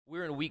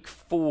We're in week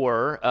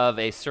 4 of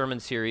a sermon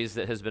series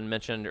that has been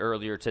mentioned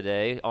earlier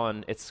today.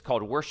 It's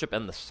called Worship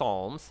and the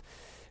Psalms.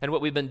 And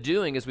what we've been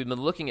doing is we've been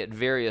looking at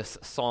various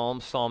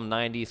psalms, Psalm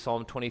 90,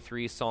 Psalm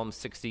 23, Psalm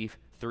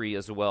 63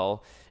 as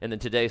well. And then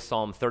today,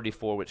 Psalm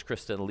 34, which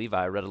Kristen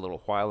Levi read a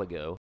little while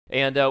ago.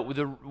 And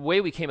the way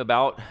we came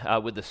about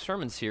with the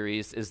sermon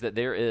series is that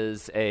there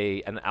is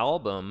an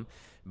album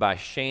by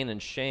Shane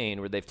and Shane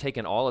where they've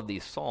taken all of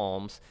these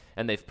psalms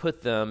and they've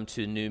put them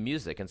to new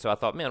music. And so I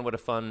thought, man, what a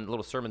fun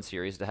little sermon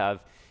series to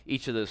have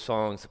each of those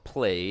songs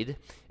played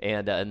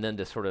and then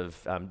to sort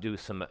of do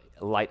some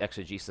light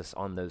exegesis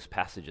on those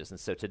passages. And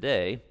so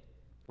today,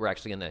 we're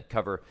actually going to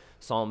cover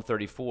Psalm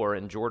 34,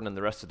 and Jordan and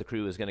the rest of the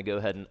crew is going to go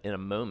ahead in a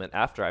moment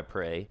after I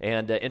pray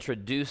and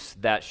introduce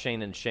that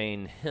Shane and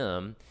Shane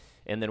hymn.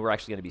 And then we're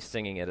actually going to be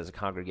singing it as a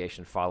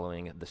congregation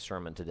following the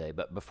sermon today.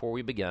 But before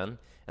we begin,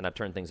 and I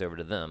turn things over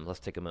to them, let's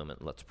take a moment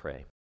and let's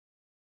pray.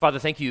 Father,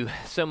 thank you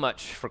so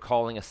much for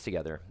calling us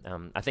together.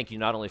 I thank you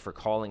not only for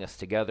calling us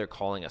together,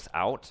 calling us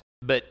out,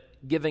 but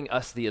giving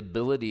us the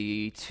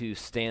ability to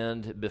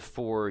stand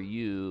before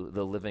you,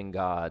 the living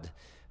God.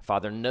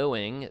 Father,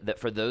 knowing that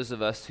for those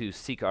of us who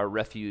seek our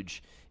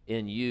refuge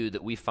in you,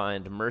 that we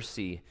find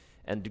mercy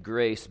and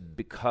grace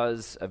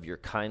because of your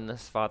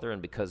kindness, Father,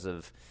 and because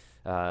of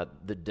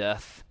the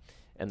death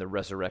and the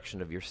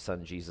resurrection of your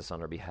Son, Jesus,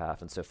 on our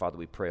behalf. And so, Father,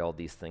 we pray all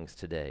these things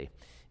today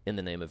in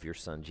the name of your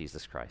Son,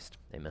 Jesus Christ.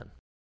 Amen.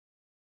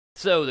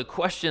 So the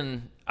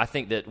question I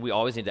think that we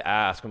always need to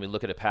ask when we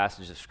look at a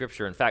passage of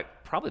Scripture, in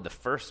fact, probably the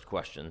first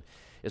question,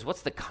 is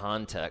what's the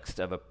context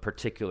of a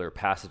particular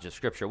passage of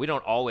Scripture? We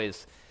don't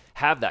always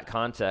have that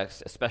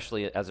context,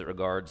 especially as it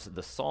regards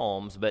the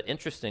Psalms, but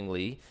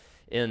interestingly,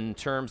 in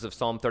terms of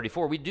Psalm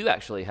 34, we do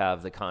actually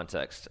have the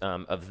context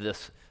of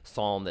this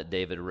psalm that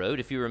David wrote.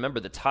 If you remember,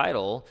 the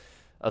title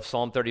of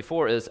Psalm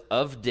 34 is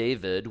Of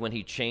David When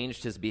He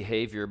Changed His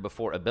Behavior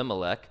Before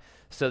Abimelech,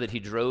 so that he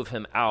drove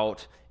him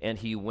out and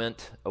he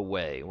went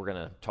away. We're going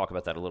to talk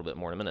about that a little bit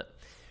more in a minute.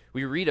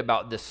 We read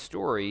about this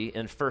story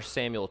in 1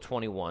 Samuel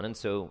 21, and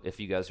so if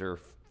you guys are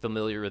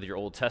familiar with your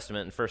Old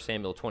Testament, in 1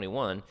 Samuel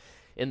 21,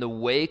 in the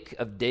wake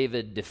of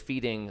David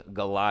defeating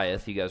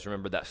Goliath, you guys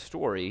remember that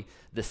story,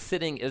 the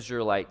sitting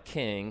Israelite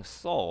king,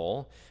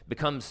 Saul,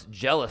 becomes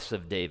jealous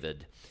of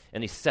David,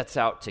 and he sets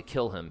out to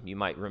kill him. You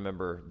might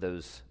remember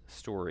those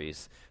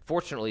stories.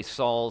 Fortunately,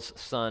 Saul's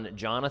son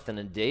Jonathan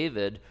and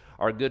David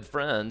are good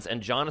friends,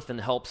 and Jonathan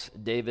helps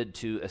David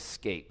to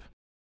escape.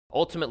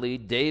 Ultimately,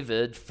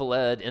 David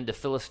fled into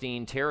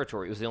Philistine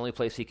territory. It was the only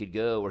place he could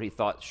go where he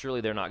thought, surely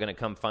they're not going to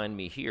come find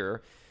me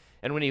here.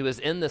 And when he was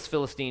in this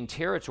Philistine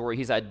territory,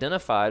 he's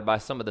identified by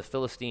some of the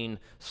Philistine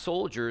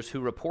soldiers who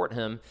report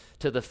him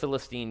to the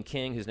Philistine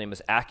king, whose name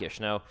is Achish.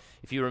 Now,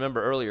 if you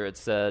remember earlier, it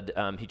said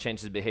he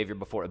changed his behavior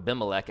before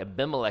Abimelech.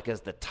 Abimelech is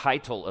the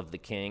title of the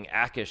king.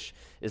 Achish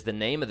is the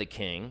name of the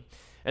king.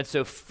 And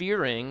so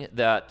fearing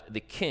that the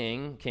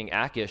king, King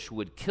Achish,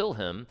 would kill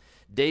him,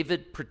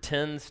 David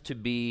pretends to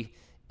be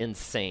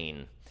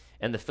insane,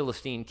 and the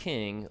Philistine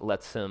king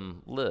lets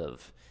him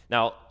live.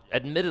 Now,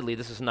 admittedly,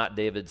 this is not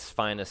David's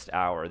finest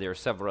hour. There are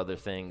several other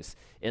things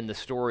in the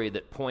story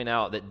that point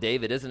out that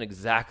David isn't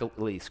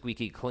exactly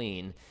squeaky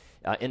clean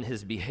in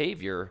his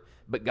behavior,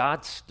 but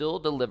God still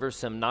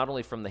delivers him not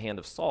only from the hand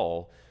of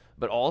Saul,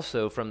 but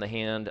also from the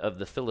hand of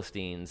the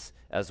Philistines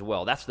as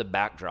well. That's the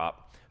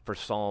backdrop for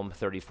Psalm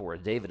 34.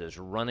 David is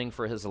running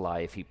for his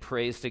life. He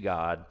prays to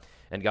God,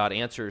 and God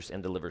answers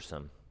and delivers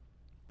him.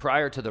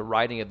 Prior to the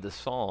writing of this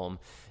psalm,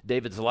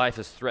 David's life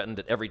is threatened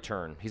at every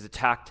turn. He's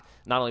attacked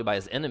not only by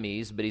his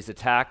enemies, but he's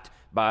attacked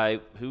by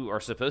who are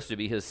supposed to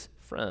be his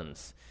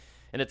friends.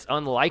 And it's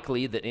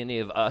unlikely that any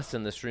of us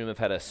in this room have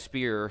had a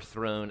spear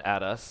thrown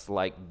at us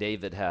like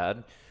David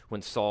had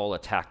when Saul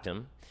attacked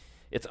him.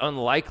 It's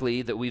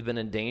unlikely that we've been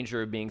in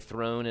danger of being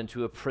thrown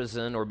into a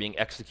prison or being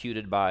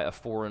executed by a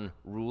foreign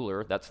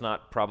ruler. That's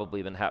not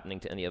probably been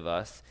happening to any of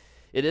us.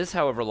 It is,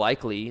 however,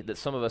 likely that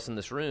some of us in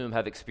this room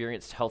have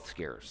experienced health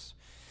scares.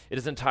 It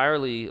is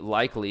entirely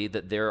likely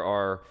that there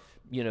are,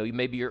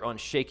 maybe you're on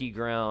shaky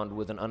ground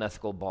with an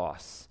unethical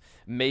boss.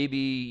 Maybe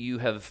you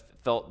have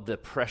felt the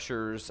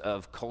pressures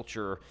of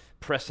culture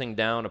pressing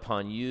down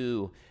upon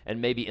you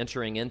and maybe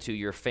entering into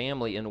your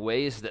family in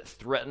ways that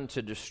threaten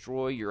to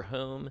destroy your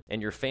home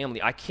and your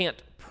family. I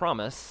can't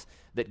promise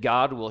that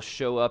God will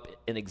show up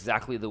in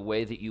exactly the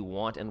way that you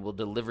want and will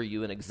deliver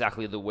you in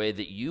exactly the way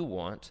that you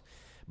want.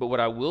 But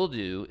what I will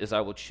do is I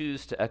will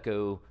choose to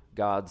echo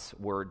God's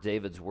word,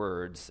 David's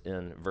words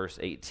in verse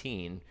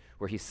 18,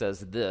 where he says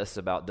this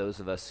about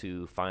those of us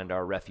who find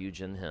our refuge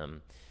in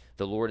him.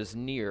 The Lord is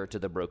near to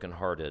the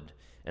brokenhearted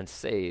and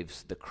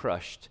saves the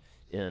crushed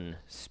in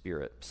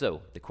spirit.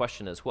 So the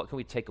question is, what can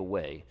we take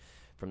away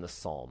from the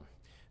psalm?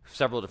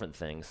 Several different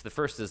things. The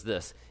first is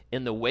this: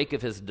 in the wake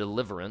of his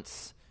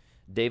deliverance,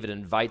 David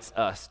invites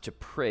us to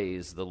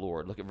praise the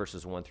Lord. Look at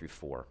verses 1 through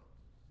 4.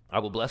 I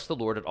will bless the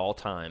Lord at all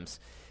times.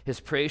 His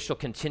praise shall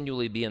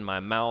continually be in my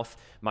mouth.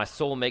 My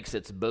soul makes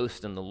its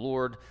boast in the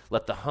Lord.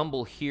 Let the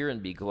humble hear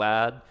and be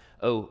glad.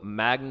 Oh,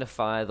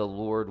 magnify the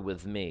Lord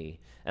with me,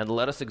 and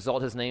let us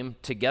exalt his name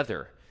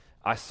together.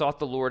 I sought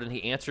the Lord, and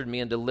he answered me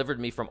and delivered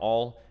me from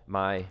all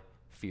my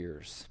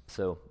fears.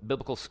 So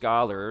biblical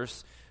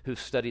scholars who've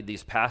studied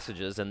these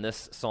passages, and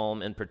this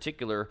psalm in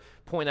particular,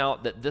 point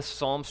out that this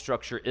psalm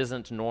structure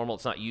isn't normal,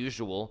 it's not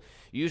usual.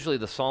 Usually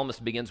the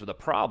psalmist begins with a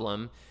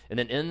problem and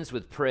then ends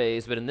with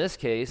praise, but in this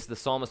case, the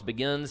psalmist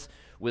begins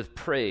with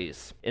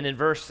praise. And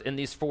in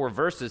these 4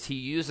 verses, he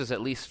uses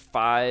at least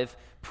 5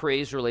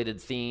 praise-related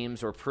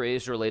themes or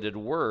praise-related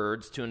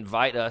words to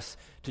invite us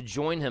to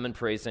join him in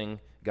praising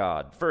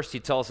God. First, he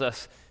tells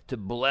us to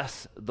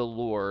bless the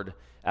Lord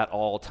at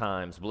all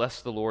times.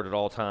 Bless the Lord at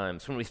all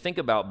times. When we think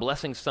about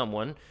blessing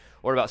someone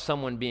or about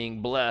someone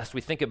being blessed,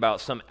 we think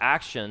about some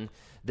action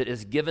that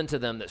is given to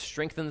them that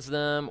strengthens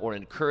them or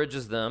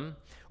encourages them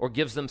or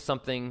gives them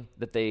something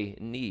that they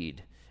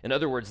need. In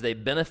other words, they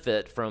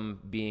benefit from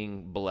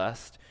being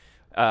blessed.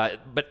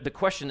 But the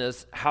question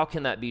is, how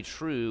can that be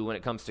true when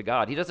it comes to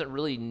God? He doesn't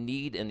really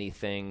need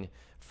anything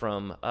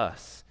from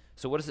us.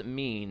 So what does it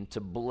mean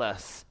to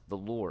bless the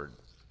Lord?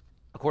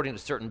 According to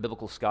certain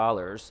biblical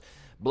scholars,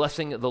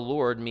 blessing the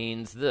Lord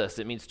means this.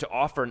 It means to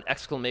offer an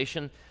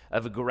exclamation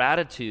of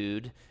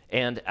gratitude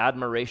and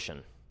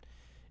admiration.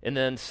 And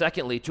then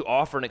secondly, to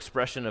offer an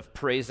expression of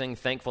praising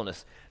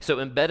thankfulness. So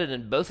embedded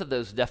in both of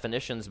those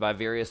definitions by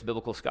various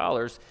biblical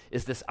scholars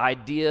is this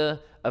idea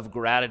of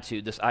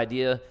gratitude, this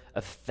idea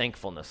of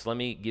thankfulness. Let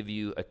me give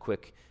you a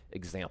quick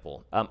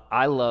example.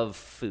 I love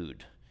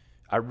food.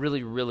 I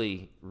really,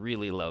 really,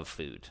 really love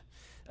food.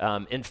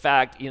 In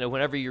fact,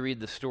 whenever you read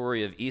the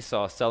story of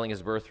Esau selling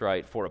his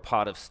birthright for a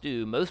pot of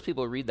stew, most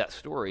people read that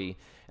story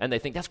and they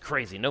think, that's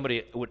crazy.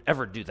 Nobody would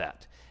ever do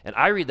that. And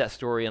I read that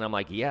story and I'm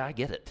like, yeah, I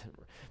get it.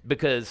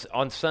 Because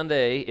on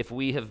Sunday, if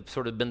we have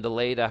sort of been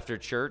delayed after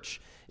church,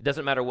 it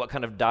doesn't matter what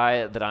kind of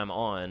diet that I'm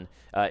on.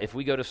 If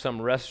we go to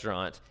some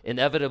restaurant,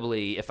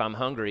 inevitably, if I'm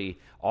hungry,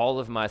 all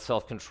of my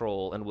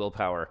self-control and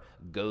willpower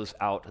goes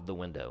out the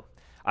window.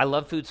 I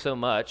love food so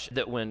much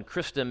that when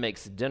Krista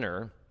makes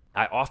dinner,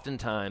 I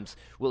oftentimes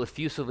will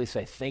effusively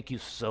say, thank you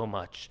so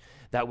much.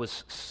 That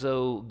was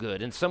so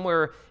good. And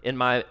somewhere in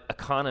my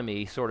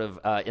economy, sort of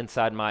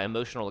inside my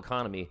emotional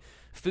economy,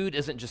 food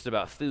isn't just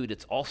about food,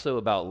 it's also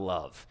about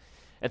love.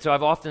 And so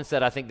I've often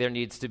said I think there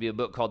needs to be a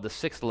book called The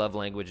 6 Love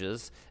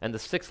Languages, and the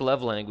 6th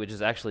love language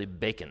is actually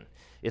bacon.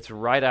 It's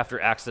right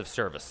after acts of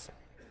service.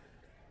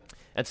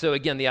 And so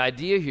again, the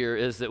idea here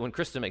is that when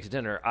Krista makes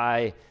dinner,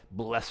 I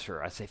bless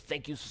her. I say,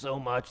 thank you so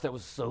much. That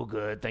was so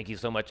good. Thank you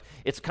so much.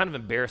 It's kind of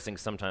embarrassing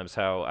sometimes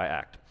how I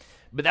act.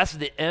 But that's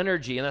the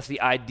energy and that's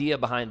the idea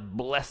behind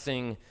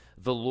blessing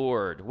the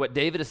Lord. What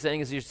David is saying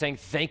is he's saying,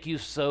 thank you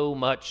so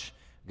much,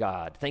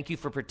 God. Thank you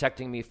for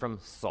protecting me from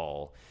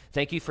Saul.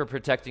 Thank you for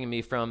protecting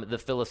me from the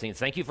Philistines.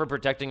 Thank you for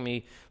protecting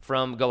me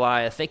from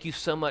Goliath. Thank you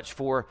so much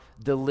for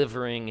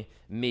delivering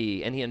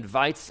me. And he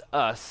invites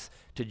us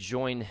to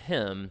join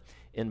him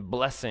in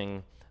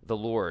blessing the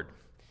Lord.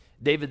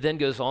 David then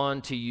goes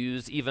on to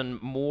use even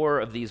more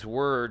of these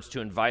words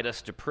to invite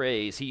us to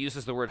praise. He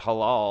uses the word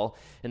halal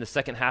in the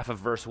second half of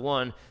verse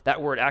 1.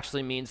 That word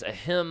actually means a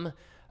hymn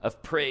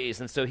of praise.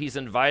 And so he's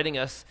inviting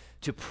us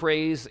to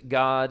praise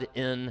God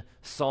in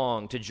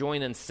song, to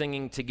join in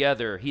singing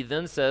together. He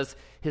then says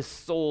his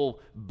soul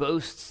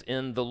boasts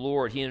in the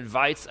Lord. He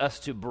invites us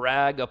to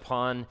brag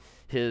upon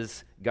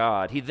his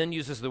God. He then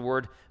uses the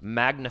word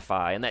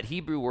magnify, and that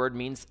Hebrew word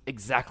means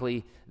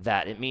exactly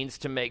that. It means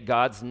to make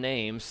God's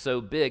name so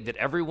big that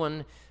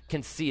everyone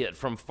can see it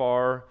from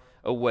far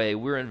away.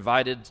 We're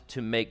invited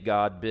to make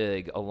God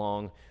big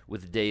along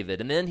with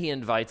David. And then he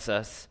invites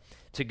us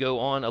to go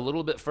on a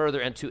little bit further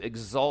and to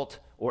exalt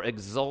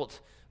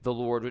the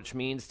Lord, which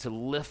means to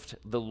lift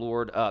the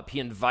Lord up. He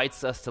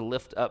invites us to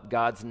lift up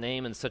God's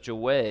name in such a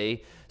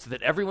way so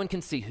that everyone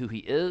can see who he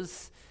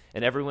is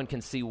and everyone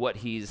can see what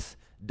he's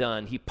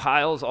done. He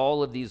piles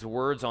all of these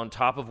words on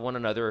top of one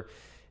another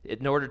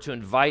in order to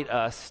invite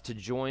us to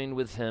join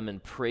with him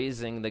in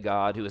praising the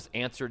God who has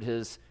answered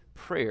his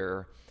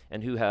prayer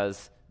and who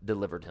has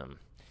delivered him.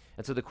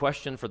 And so the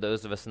question for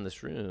those of us in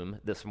this room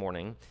this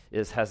morning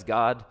is, has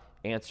God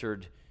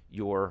answered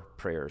your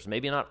prayers?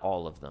 Maybe not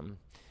all of them,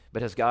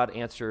 but has God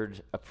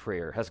answered a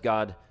prayer? Has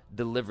God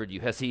delivered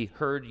you? Has he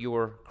heard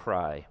your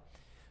cry?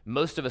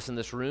 Most of us in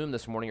this room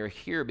this morning are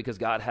here because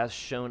God has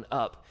shown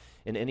up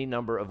in any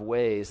number of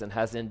ways and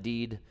has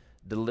indeed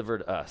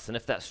delivered us. And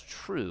if that's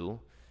true,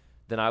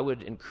 then I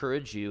would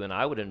encourage you and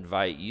I would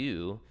invite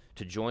you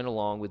to join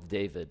along with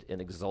David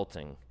in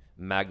exalting,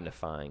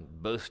 magnifying,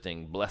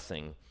 boasting,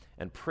 blessing,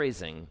 and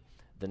praising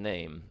the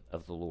name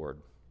of the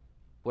Lord.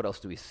 What else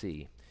do we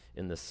see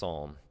in this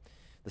psalm?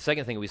 The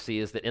second thing we see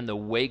is that in the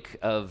wake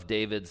of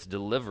David's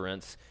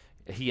deliverance,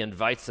 he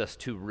invites us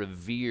to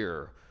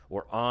revere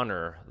or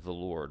honor the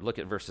Lord. Look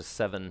at verses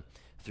 7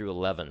 through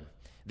 11.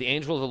 The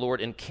angel of the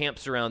Lord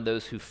encamps around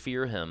those who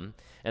fear him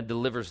and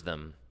delivers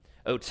them.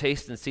 O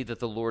taste and see that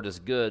the Lord is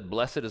good.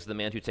 Blessed is the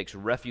man who takes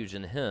refuge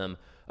in him.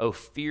 O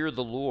fear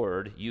the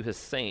Lord, you his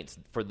saints,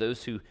 for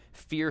those who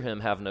fear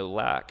him have no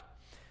lack.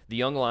 The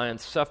young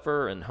lions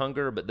suffer and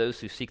hunger, but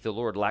those who seek the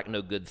Lord lack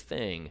no good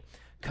thing.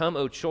 Come,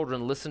 O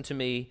children, listen to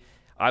me.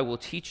 I will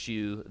teach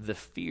you the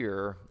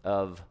fear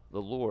of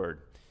the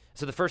Lord.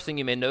 So the first thing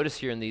you may notice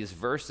here in these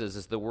verses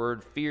is the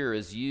word fear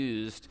is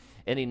used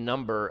any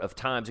number of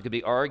times. It could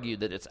be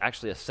argued that it's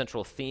actually a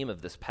central theme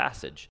of this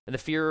passage. And the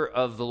fear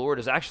of the Lord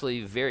is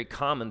actually very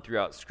common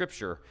throughout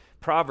Scripture.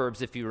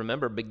 Proverbs, if you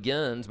remember,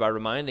 begins by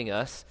reminding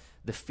us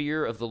the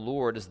fear of the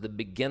Lord is the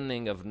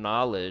beginning of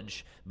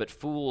knowledge, but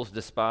fools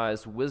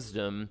despise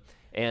wisdom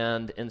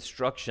and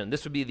instruction.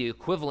 This would be the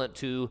equivalent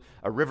to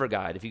a river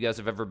guide. If you guys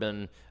have ever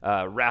been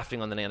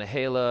rafting on the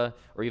Nantahala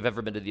or you've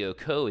ever been to the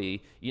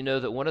Ocoee, you know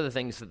that one of the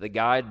things that the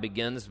guide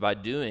begins by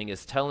doing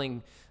is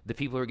telling the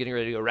people who are getting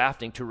ready to go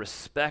rafting to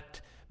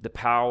respect the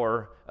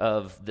power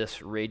of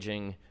this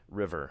raging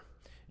river.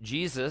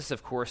 Jesus,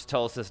 of course,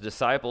 tells his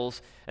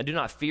disciples, and do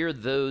not fear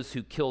those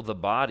who kill the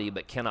body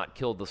but cannot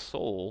kill the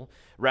soul.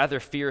 Rather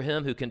fear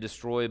him who can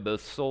destroy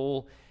both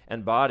soul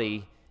and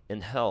body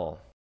in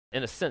hell.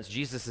 In a sense,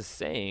 Jesus is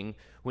saying,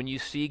 when you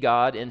see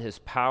God in his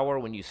power,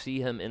 when you see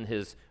him in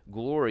his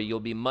glory, you'll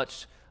be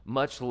much,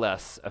 much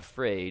less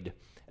afraid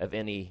of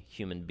any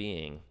human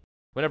being.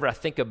 Whenever I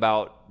think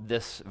about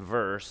this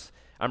verse,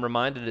 I'm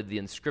reminded of the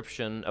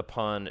inscription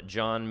upon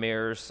John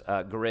Mayer's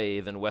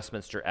grave in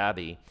Westminster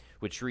Abbey,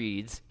 which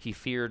reads, "He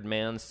feared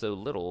man so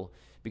little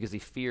because he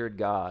feared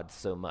God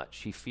so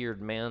much." He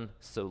feared man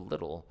so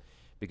little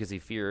because he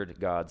feared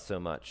God so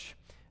much.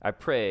 I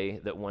pray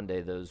that one day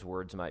those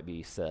words might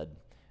be said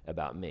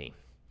about me.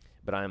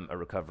 But I'm a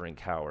recovering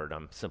coward.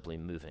 I'm simply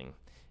moving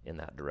in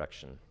that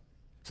direction.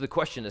 So the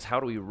question is, how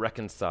do we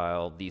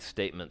reconcile these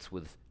statements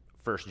with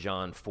 1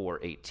 John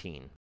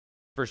 4:18?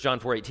 1 John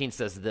 4:18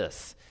 says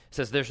this. It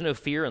says, "There's no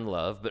fear in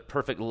love, but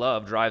perfect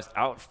love drives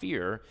out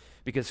fear,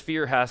 because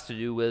fear has to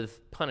do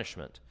with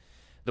punishment.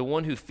 The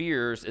one who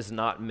fears is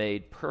not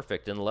made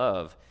perfect in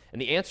love." And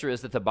the answer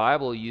is that the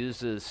Bible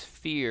uses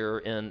fear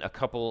in a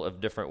couple of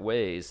different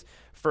ways.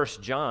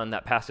 1 John,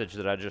 that passage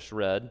that I just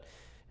read,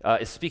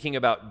 is speaking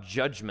about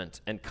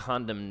judgment and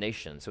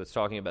condemnation. So it's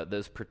talking about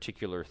those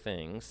particular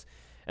things.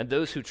 And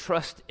those who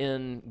trust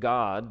in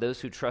God,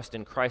 those who trust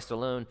in Christ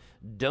alone,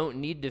 don't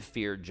need to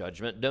fear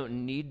judgment,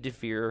 don't need to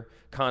fear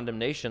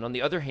condemnation. On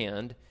the other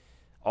hand,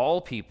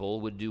 all people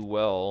would do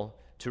well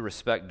to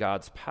respect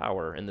God's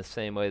power in the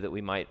same way that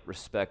we might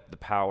respect the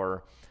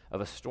power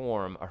of a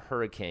storm, a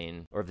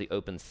hurricane, or of the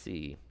open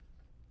sea.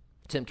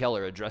 Tim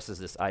Keller addresses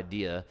this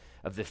idea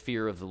of the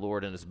fear of the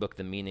Lord in his book,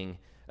 The Meaning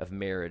of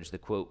Marriage. The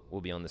quote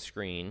will be on the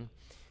screen.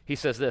 He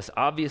says this,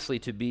 "Obviously,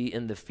 to be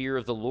in the fear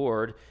of the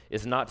Lord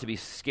is not to be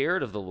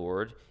scared of the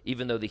Lord,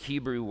 even though the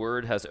Hebrew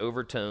word has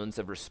overtones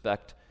of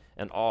respect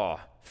and awe.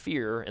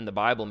 Fear in the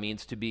Bible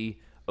means to be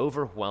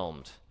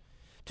overwhelmed,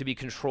 to be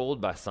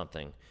controlled by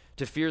something.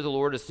 To fear the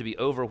Lord is to be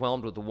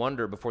overwhelmed with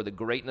wonder before the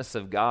greatness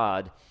of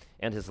God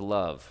and his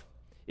love.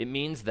 It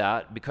means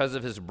that because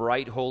of his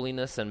bright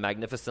holiness and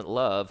magnificent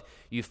love,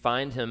 you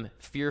find him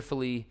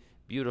fearfully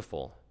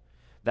beautiful.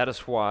 That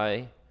is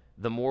why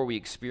the more we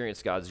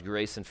experience God's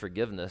grace and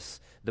forgiveness,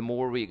 the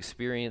more we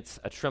experience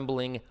a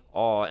trembling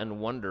awe and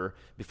wonder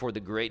before the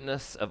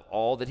greatness of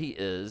all that he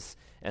is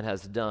and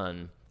has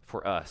done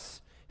for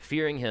us.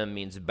 Fearing him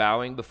means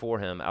bowing before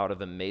him out of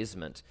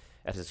amazement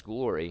at his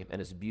glory and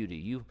his beauty."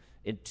 You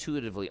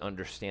intuitively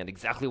understand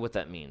exactly what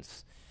that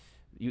means.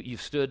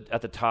 You've stood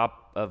at the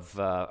top of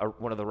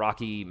one of the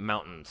Rocky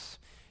Mountains.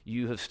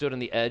 You have stood on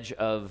the edge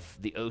of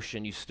the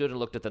ocean. You stood and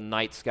looked at the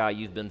night sky.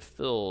 You've been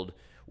filled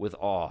with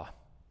awe.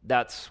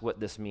 That's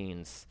what this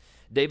means.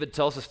 David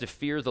tells us to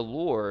fear the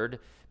Lord,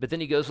 but then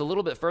he goes a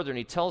little bit further and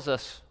he tells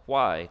us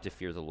why to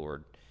fear the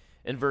Lord.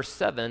 In verse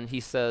 7,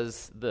 he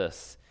says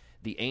this,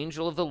 "The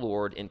angel of the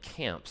Lord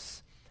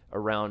encamps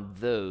around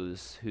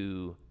those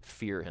who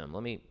fear him."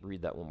 Let me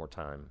read that one more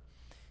time.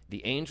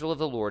 "The angel of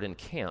the Lord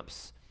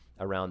encamps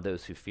around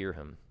those who fear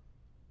him."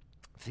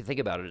 If you think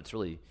about it, it's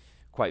really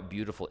quite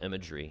beautiful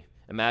imagery.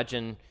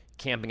 Imagine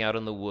camping out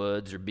in the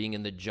woods or being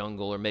in the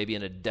jungle or maybe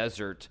in a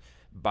desert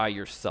by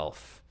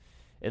yourself.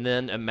 And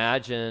then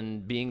imagine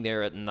being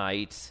there at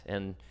night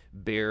and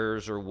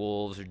bears or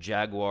wolves or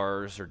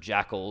jaguars or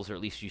jackals, or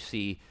at least you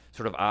see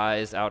sort of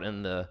eyes out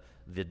in the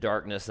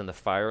darkness and the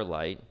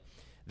firelight.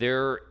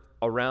 They're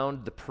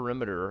around the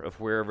perimeter of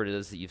wherever it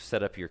is that you've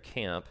set up your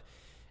camp.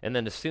 And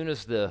then as soon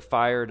as the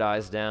fire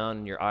dies down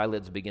and your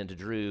eyelids begin to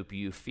droop,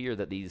 you fear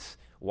that these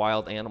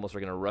wild animals are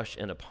going to rush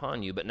in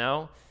upon you. But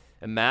now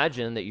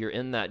imagine that you're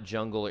in that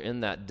jungle or in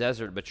that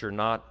desert, but you're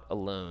not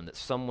alone, that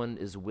someone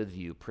is with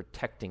you,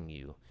 protecting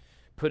you,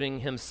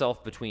 putting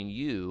himself between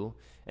you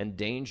and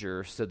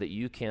danger so that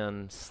you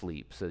can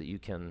sleep, so that you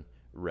can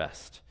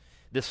rest.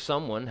 This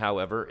someone,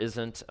 however,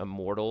 isn't a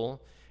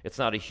mortal. It's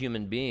not a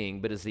human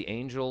being, but is the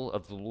angel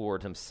of the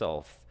Lord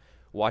himself,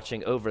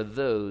 watching over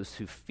those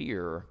who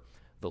fear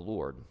the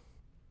Lord.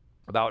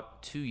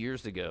 About 2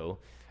 years ago,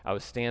 I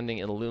was standing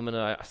in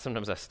Lumina.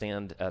 Sometimes I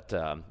stand at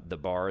the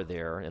bar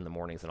there in the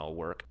mornings and I'll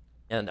work.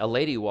 And a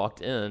lady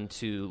walked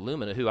into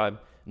Lumina who I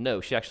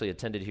know. She actually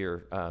attended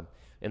here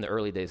in the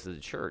early days of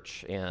the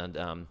church.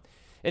 And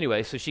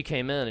anyway, so she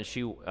came in and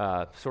she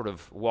sort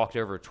of walked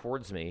over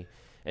towards me.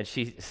 And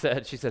she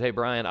said, "Hey,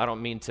 Brian, I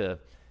don't mean to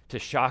to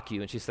shock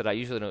you. And she said, I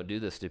usually don't do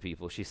this to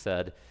people, but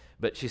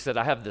she said,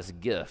 I have this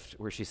gift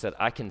where she said,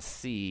 I can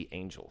see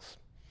angels.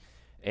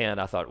 And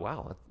I thought,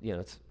 wow,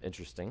 it's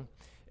interesting.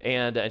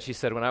 And she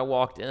said, when I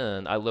walked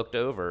in, I looked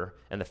over,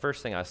 and the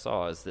first thing I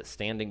saw is that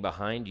standing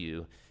behind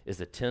you is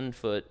a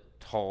 10-foot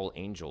tall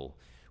angel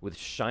with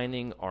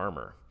shining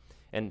armor.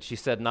 And she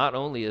said, not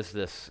only is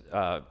this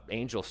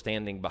angel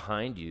standing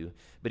behind you,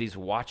 but he's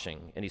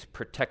watching, and he's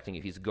protecting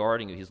you, he's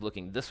guarding you, he's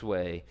looking this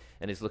way,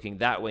 and he's looking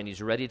that way, and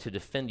he's ready to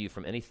defend you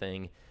from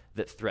anything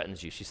that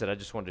threatens you. She said, I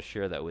just wanted to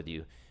share that with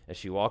you. And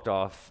she walked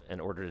off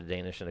and ordered a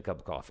Danish and a cup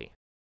of coffee.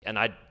 And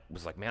I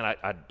was like, man,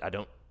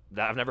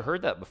 I've never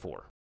heard that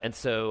before. And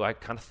so I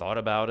kind of thought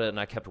about it, and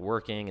I kept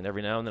working, and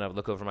every now and then I would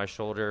look over my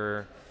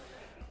shoulder.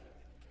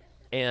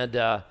 And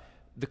the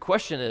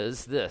question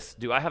is this: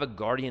 do I have a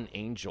guardian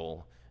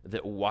angel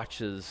that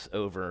watches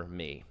over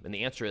me? And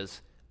the answer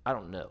is, I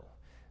don't know.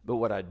 But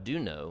what I do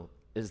know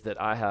is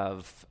that I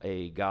have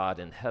a God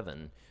in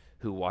heaven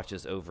who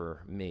watches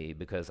over me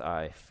because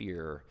I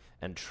fear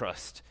and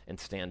trust and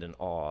stand in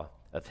awe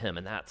of him.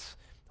 And that's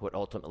what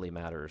ultimately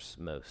matters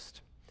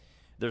most.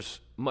 There's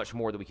much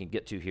more that we can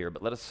get to here,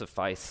 but let us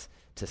suffice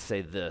to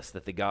say this,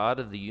 that the God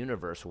of the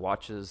universe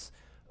watches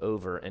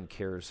over and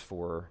cares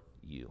for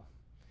you.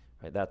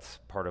 Right? That's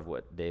part of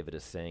what David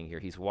is saying here.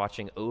 He's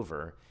watching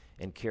over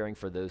and caring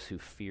for those who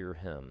fear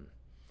him.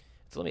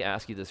 So let me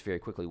ask you this very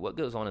quickly. What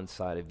goes on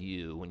inside of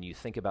you when you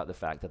think about the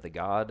fact that the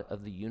God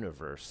of the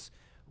universe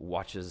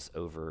watches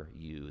over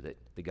you, that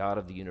the God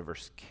of the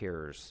universe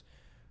cares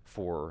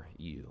for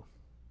you?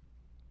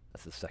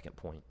 That's the second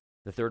point.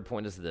 The third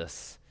point is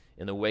this: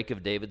 in the wake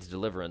of David's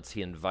deliverance,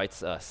 he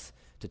invites us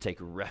to take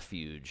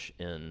refuge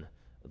in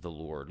the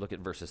Lord. Look at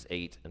verses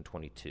 8 and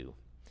 22.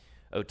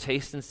 Oh,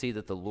 taste and see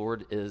that the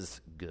Lord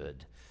is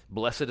good.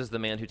 Blessed is the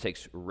man who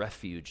takes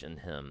refuge in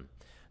him.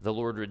 The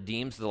Lord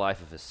redeems the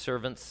life of his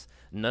servants.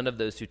 None of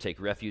those who take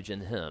refuge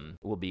in him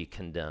will be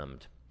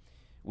condemned.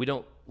 We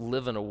don't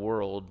live in a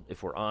world,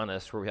 if we're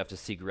honest, where we have to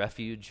seek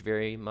refuge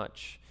very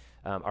much.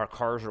 Our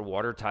cars are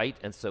watertight,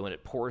 and so when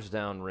it pours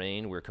down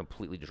rain, we're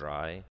completely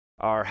dry.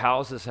 Our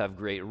houses have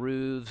great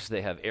roofs.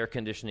 They have air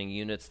conditioning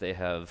units. They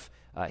have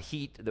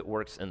heat that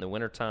works in the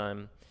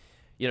wintertime.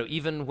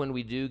 Even when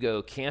we do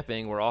go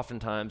camping, we're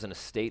oftentimes in a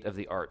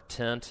state-of-the-art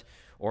tent,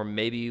 or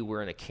maybe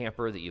we're in a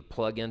camper that you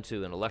plug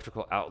into an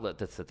electrical outlet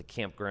that's at the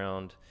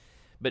campground.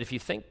 But if you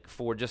think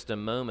for just a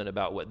moment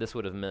about what this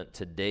would have meant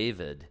to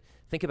David,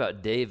 think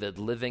about David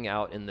living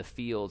out in the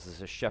fields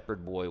as a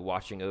shepherd boy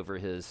watching over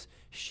his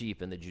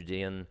sheep in the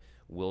Judean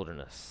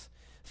wilderness.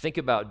 Think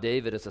about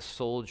David as a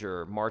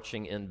soldier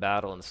marching in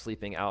battle and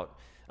sleeping out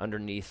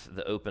underneath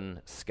the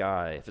open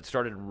sky. If it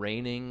started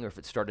raining or if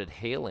it started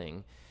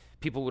hailing,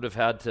 people would have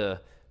had to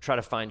try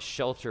to find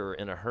shelter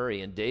in a hurry,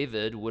 and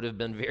David would have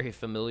been very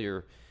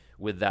familiar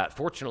with that.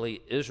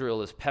 Fortunately,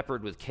 Israel is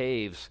peppered with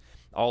caves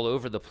all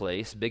over the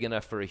place, big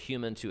enough for a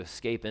human to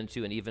escape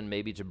into and even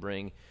maybe to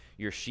bring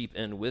your sheep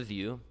in with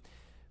you.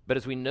 But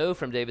as we know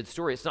from David's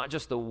story, it's not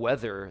just the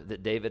weather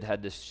that David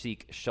had to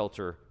seek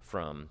shelter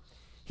from.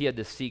 He had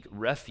to seek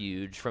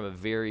refuge from a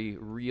very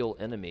real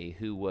enemy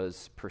who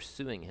was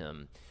pursuing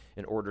him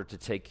in order to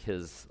take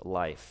his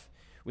life.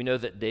 We know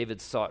that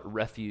David sought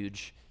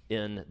refuge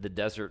in the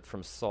desert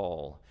from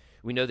Saul.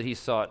 We know that he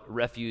sought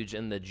refuge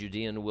in the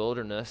Judean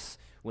wilderness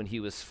when he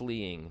was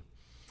fleeing.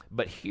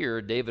 But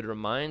here, David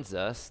reminds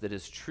us that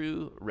his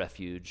true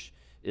refuge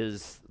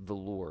is the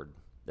Lord,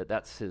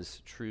 that's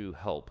his true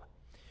help.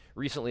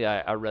 Recently,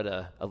 I read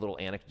a little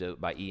anecdote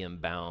by E.M.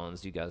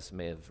 Bounds. You guys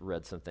may have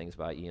read some things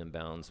by E.M.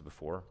 Bounds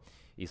before.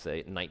 He's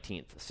a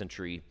 19th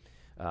century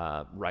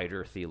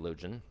writer,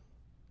 theologian.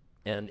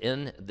 And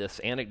in this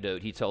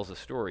anecdote, he tells a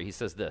story. He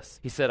says this.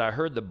 He said, I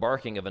heard the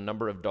barking of a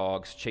number of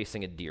dogs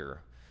chasing a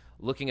deer.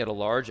 Looking at a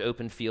large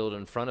open field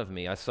in front of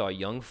me, I saw a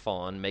young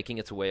fawn making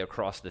its way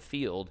across the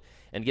field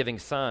and giving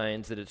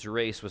signs that its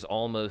race was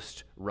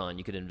almost run.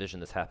 You could envision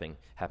this happening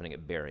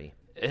at Barry.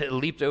 It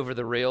leaped over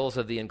the rails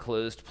of the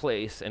enclosed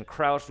place and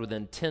crouched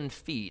within 10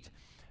 feet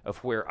of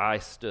where I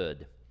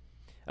stood.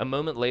 A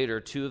moment later,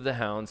 2 of the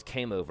hounds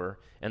came over,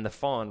 and the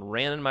fawn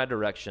ran in my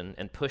direction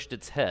and pushed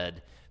its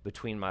head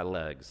between my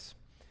legs.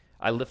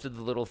 I lifted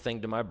the little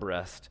thing to my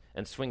breast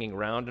and, swinging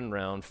round and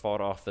round,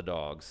 fought off the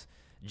dogs.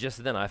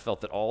 Just then I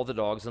felt that all the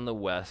dogs in the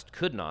West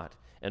could not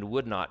and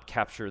would not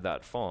capture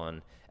that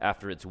fawn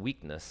after its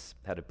weakness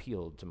had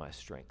appealed to my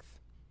strength.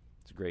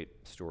 It's a great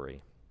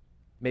story.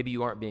 Maybe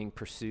you aren't being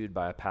pursued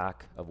by a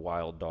pack of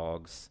wild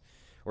dogs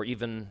or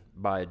even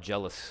by a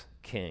jealous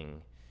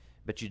king,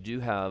 but you do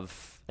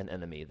have an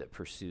enemy that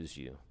pursues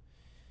you.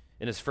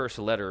 In his first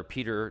letter,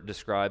 Peter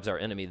describes our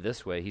enemy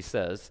this way. He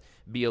says,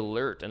 be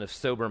alert and of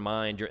sober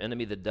mind. Your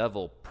enemy, the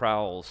devil,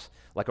 prowls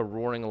like a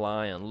roaring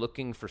lion,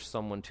 looking for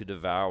someone to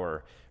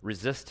devour.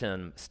 Resist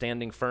him,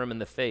 standing firm in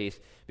the faith,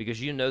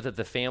 because you know that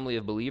the family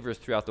of believers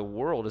throughout the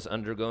world is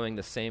undergoing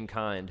the same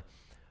kind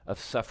of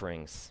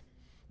sufferings.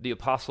 The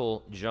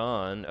Apostle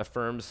John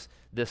affirms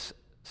this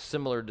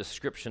similar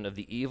description of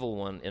the evil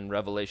one in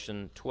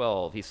Revelation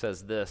 12. He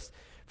says this,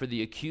 for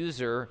the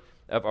accuser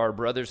of our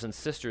brothers and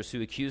sisters,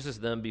 who accuses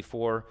them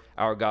before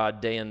our God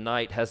day and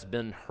night, has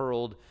been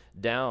hurled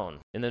down.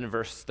 And then in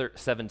verse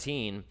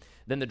 17,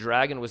 then the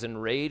dragon was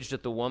enraged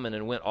at the woman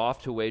and went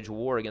off to wage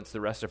war against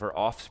the rest of her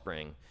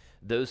offspring,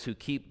 those who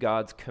keep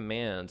God's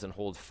commands and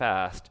hold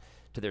fast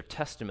to their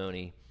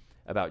testimony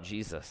about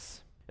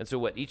Jesus. And so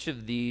what each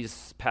of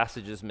these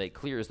passages make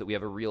clear is that we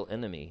have a real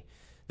enemy,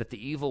 that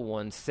the evil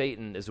one,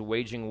 Satan, is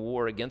waging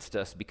war against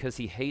us because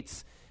he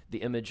hates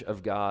the image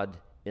of God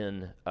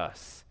in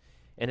us.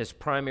 And his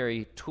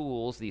primary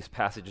tools, these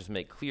passages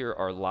make clear,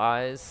 are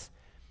lies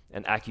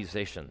and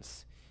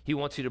accusations. He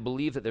wants you to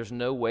believe that there's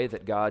no way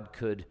that God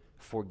could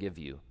forgive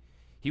you.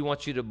 He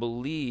wants you to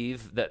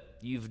believe that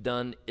you've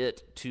done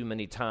it too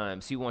many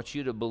times. He wants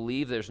you to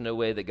believe there's no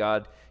way that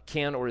God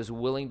can or is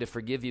willing to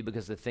forgive you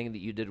because the thing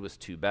that you did was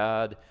too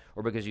bad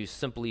or because you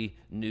simply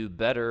knew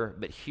better.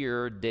 But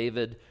here,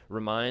 David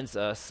reminds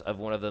us of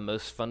one of the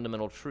most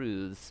fundamental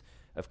truths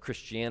of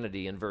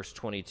Christianity. In verse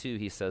 22,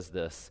 he says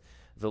this: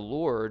 the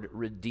Lord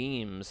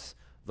redeems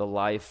the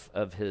life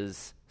of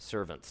his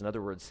servants. In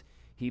other words,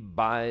 he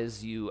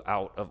buys you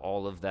out of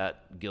all of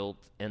that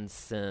guilt and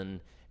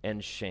sin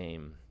and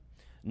shame.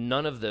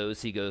 None of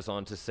those, he goes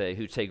on to say,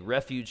 who take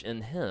refuge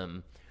in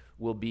him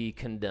will be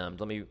condemned.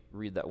 Let me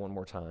read that one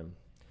more time.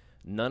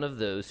 None of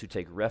those who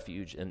take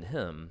refuge in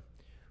him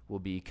will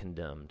be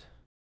condemned.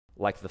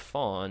 Like the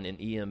fawn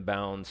in E.M.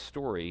 Bound's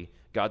story,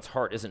 God's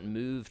heart isn't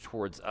moved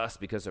towards us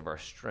because of our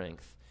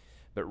strength,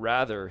 but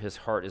rather his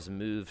heart is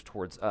moved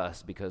towards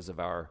us because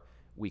of our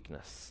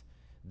weakness.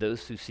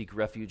 Those who seek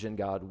refuge in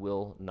God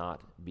will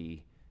not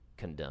be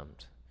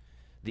condemned.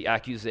 The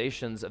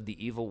accusations of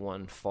the evil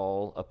one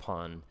fall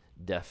upon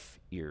deaf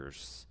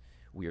ears.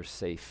 We are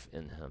safe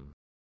in him.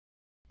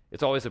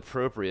 It's always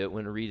appropriate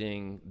when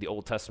reading the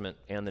Old Testament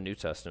and the New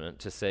Testament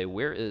to say,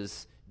 where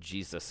is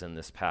Jesus in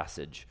this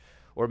passage?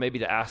 Or maybe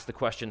to ask the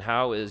question,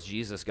 how is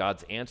Jesus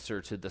God's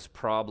answer to this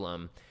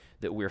problem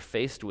that we're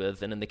faced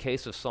with? And in the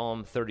case of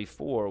Psalm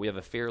 34, we have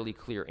a fairly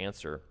clear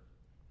answer.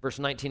 Verse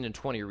 19 and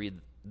 20 read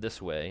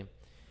this way: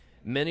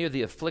 many are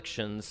the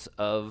afflictions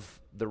of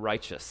the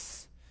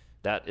righteous.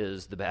 That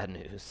is the bad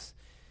news.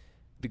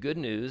 The good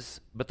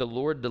news, but the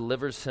Lord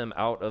delivers him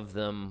out of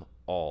them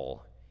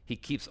all. He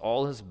keeps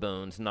all his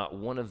bones, not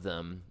one of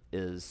them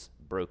is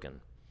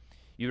broken.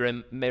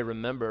 You may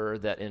remember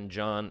that in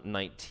John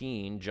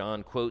 19,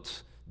 John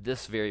quotes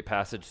this very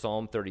passage,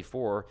 Psalm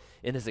 34,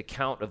 in his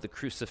account of the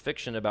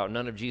crucifixion about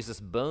none of Jesus'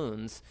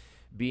 bones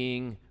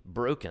being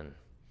broken.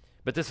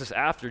 But this is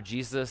after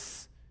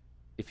Jesus,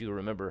 if you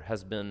remember,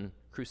 has been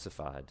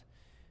crucified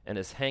and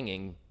is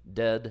hanging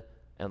dead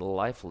and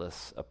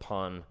lifeless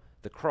upon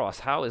the cross.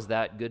 How is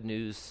that good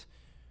news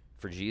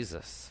for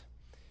Jesus?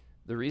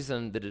 The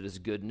reason that it is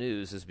good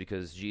news is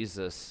because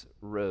Jesus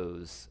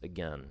rose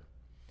again.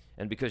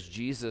 And because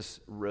Jesus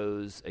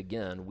rose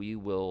again, we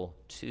will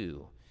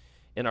too.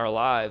 In our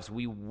lives,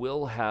 we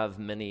will have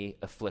many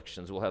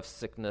afflictions. We'll have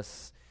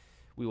sickness.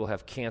 We will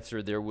have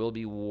cancer. There will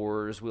be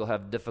wars. We'll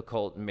have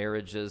difficult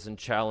marriages and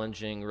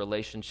challenging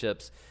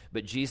relationships.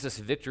 But Jesus'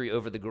 victory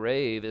over the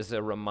grave is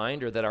a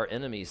reminder that our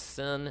enemies,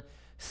 sin,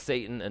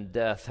 Satan, and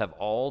death, have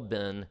all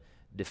been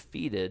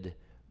defeated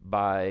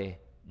by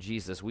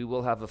Jesus. We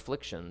will have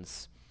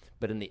afflictions,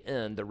 but in the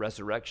end, the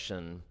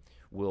resurrection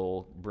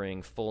will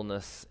bring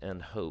fullness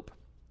and hope.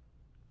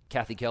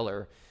 Kathy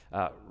Keller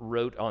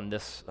wrote on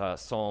this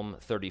Psalm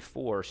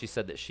 34. She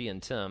said that she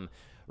and Tim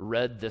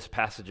read this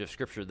passage of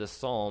Scripture, this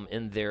psalm,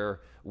 in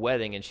their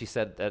wedding, and she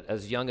said that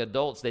as young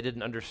adults, they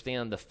didn't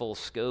understand the full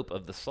scope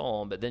of the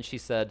psalm, but then she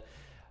said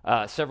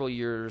several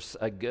years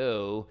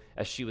ago,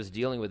 as she was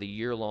dealing with a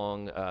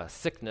year-long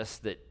sickness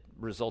that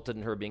resulted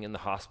in her being in the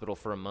hospital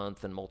for a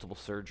month and multiple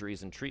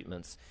surgeries and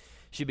treatments,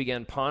 she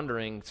began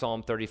pondering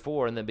Psalm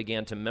 34 and then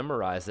began to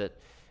memorize it.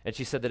 And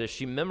she said that as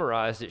she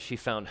memorized it, she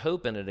found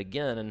hope in it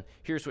again. And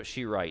here's what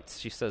she writes.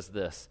 She says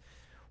this: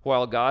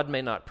 while God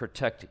may not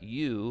protect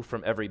you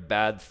from every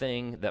bad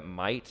thing that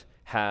might,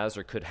 has,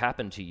 or could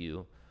happen to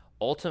you,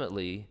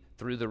 ultimately,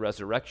 through the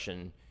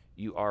resurrection,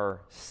 you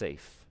are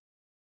safe.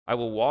 I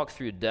will walk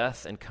through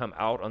death and come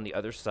out on the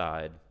other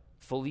side,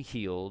 fully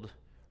healed,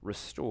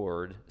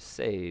 restored,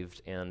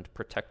 saved, and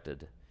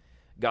protected.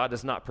 God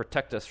does not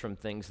protect us from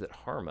things that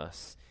harm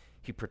us.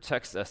 He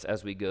protects us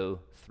as we go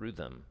through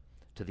them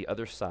to the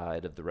other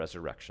side of the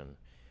resurrection,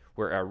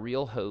 where our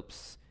real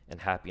hopes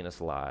and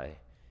happiness lie.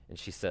 And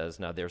she says,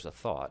 now there's a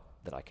thought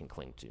that I can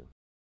cling to.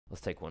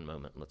 Let's take one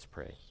moment and let's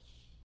pray.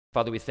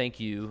 Father, we thank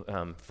you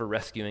for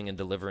rescuing and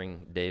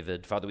delivering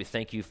David. Father, we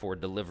thank you for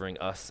delivering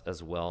us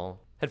as well.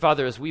 And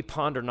Father, as we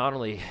ponder not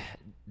only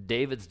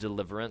David's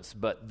deliverance,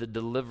 but the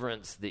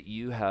deliverance that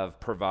you have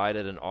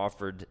provided and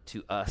offered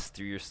to us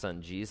through your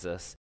Son,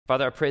 Jesus,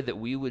 Father, I pray that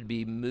we would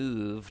be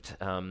moved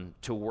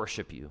to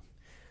worship you.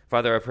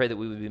 Father, I pray that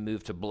we would be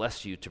moved to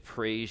bless you, to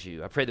praise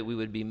you. I pray that we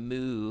would be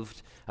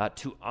moved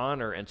to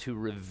honor and to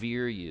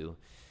revere you.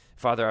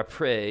 Father, I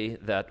pray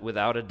that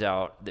without a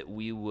doubt that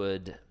we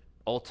would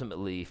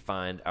ultimately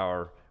find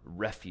our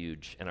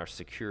refuge and our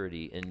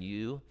security in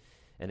you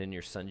and in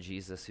your Son,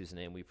 Jesus, whose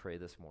name we pray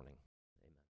this morning.